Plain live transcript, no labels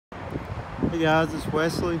Hey guys, it's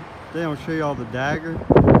Wesley. Today I'm going to show you all the Dagger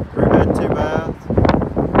 3-bed,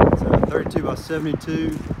 2-bath. It's a 32 by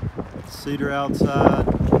 72, cedar outside,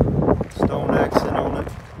 stone accent on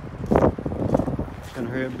it. Gonna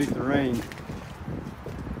hurry up and beat the rain.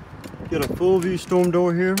 Get a full view storm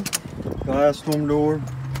door here, glass storm door,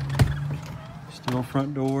 steel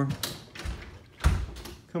front door.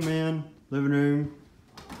 Come in, living room,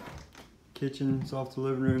 kitchen's off the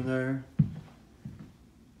living room there.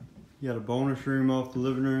 You got a bonus room off the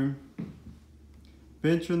living room.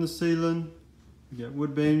 Bench in the ceiling. You got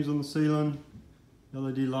wood beams on the ceiling.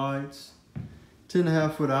 LED lights.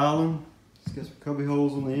 10.5 foot island. It's got some cubby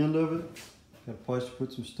holes on the end of it. Got a place to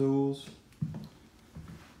put some stools.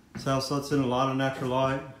 This house lets in a lot of natural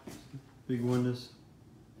light. Big windows.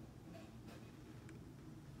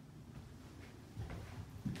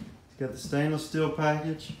 It's got the stainless steel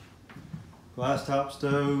package. Glass top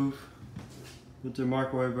stove. Put the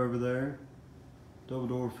microwave over there, double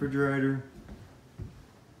door refrigerator,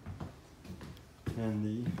 and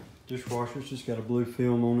the dishwasher's just got a blue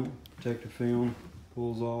film on it, protective film,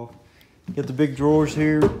 pulls off. Got the big drawers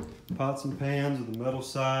here, pots and pans with the metal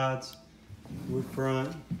sides, wood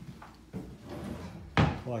front. I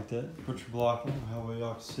like that butcher block, how well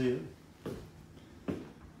y'all can see it.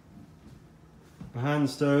 Behind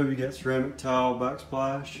the stove you got ceramic tile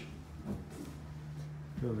backsplash.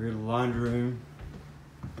 Go over here to the laundry room.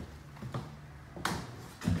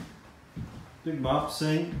 Big mop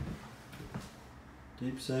sink,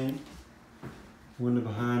 deep sink, window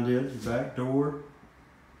behind it, your back door,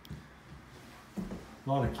 a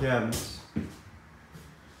lot of cabinets,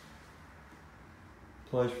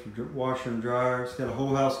 place for washer and dryer. It's got a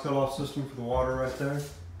whole house cutoff system for the water right there.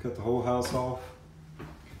 Cut the whole house off.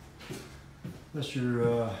 That's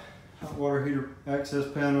your hot water heater access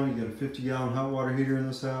panel. You got a 50-gallon hot water heater in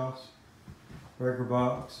this house. Breaker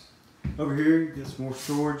box. Over here, you get some more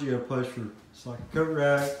storage. You got a place for, it's like a coat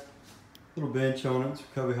rack, little bench on it, some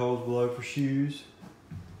cubby holes below for shoes.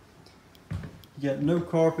 You got no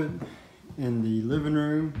carpet in the living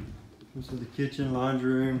room. This is the kitchen,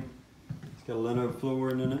 laundry room. It's got a lino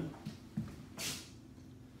flooring in it.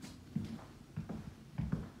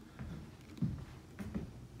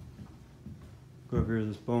 Go over here to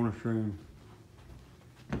this bonus room.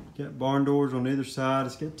 Got barn doors on either side.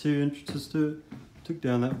 It's got 2 entrances to it. Took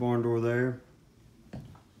down that barn door there.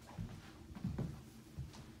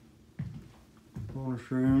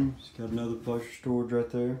 Bonus room. It's got another place for storage right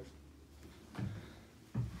there.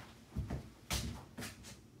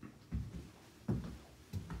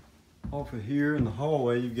 Off of here in the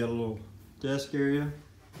hallway, you've got a little desk area.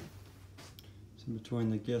 It's in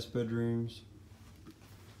between the guest bedrooms.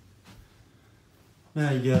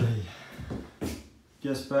 Now you got a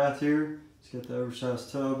guest bath here. It's got the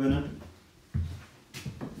oversized tub in it.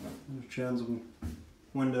 There's a transom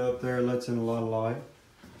window up there, lets in a lot of light,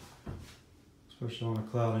 especially on a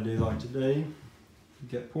cloudy day like today. You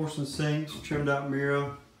got porcelain sinks, trimmed out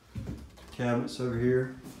mirror, cabinets over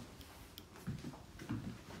here.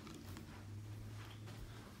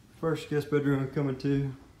 First guest bedroom we're coming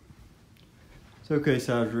to. It's okay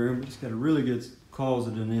size room, but it's got a really good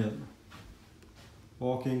closet in it.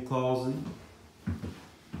 Walk-in closet. I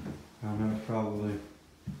don't know, probably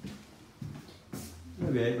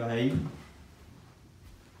maybe 8 by 8.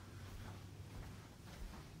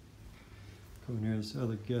 Come near this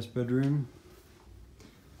other guest bedroom.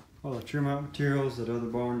 All the trim out materials, that other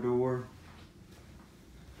barn door.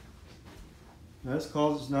 Now this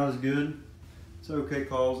closet's not as good. It's an okay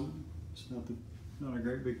closet. It's not a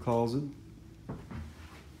great big closet.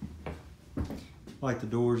 I like the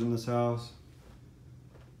doors in this house.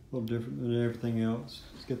 A little different than everything else.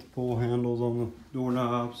 It's got the pull handles on the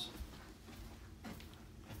doorknobs.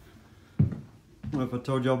 I don't know if I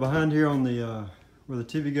told y'all, behind here on the where the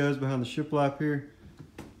TV goes, behind the shiplap here,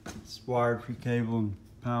 it's wired for cable and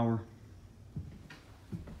power.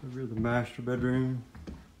 Over here, the master bedroom.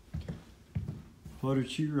 Floated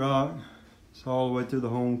sheetrock. It's all the way through the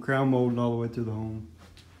home, crown molding all the way through the home.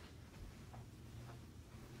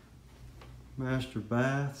 Master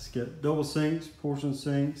bath. It's got double sinks, porcelain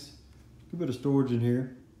sinks. A bit of storage in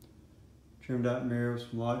here. Trimmed out mirror with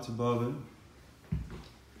some lights above it.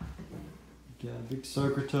 Got a big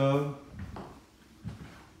soaker tub.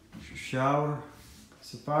 Shower.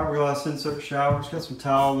 It's a fiberglass insert shower. It's got some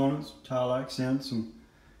tile on it, some tile accents, some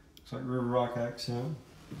looks like river rock accent.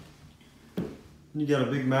 And you got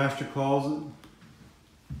a big master closet.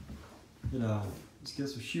 It's got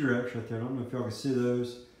some shoe racks right there. I don't know if y'all can see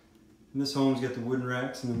those. And this home's got the wooden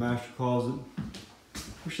racks in the master closet.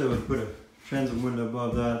 Wish they would have put a transom window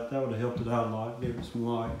above that. That would have helped it out a lot, gave it some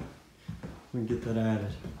light. We can get that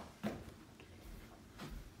added.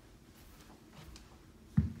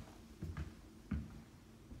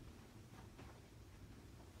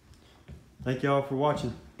 Thank y'all for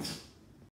watching.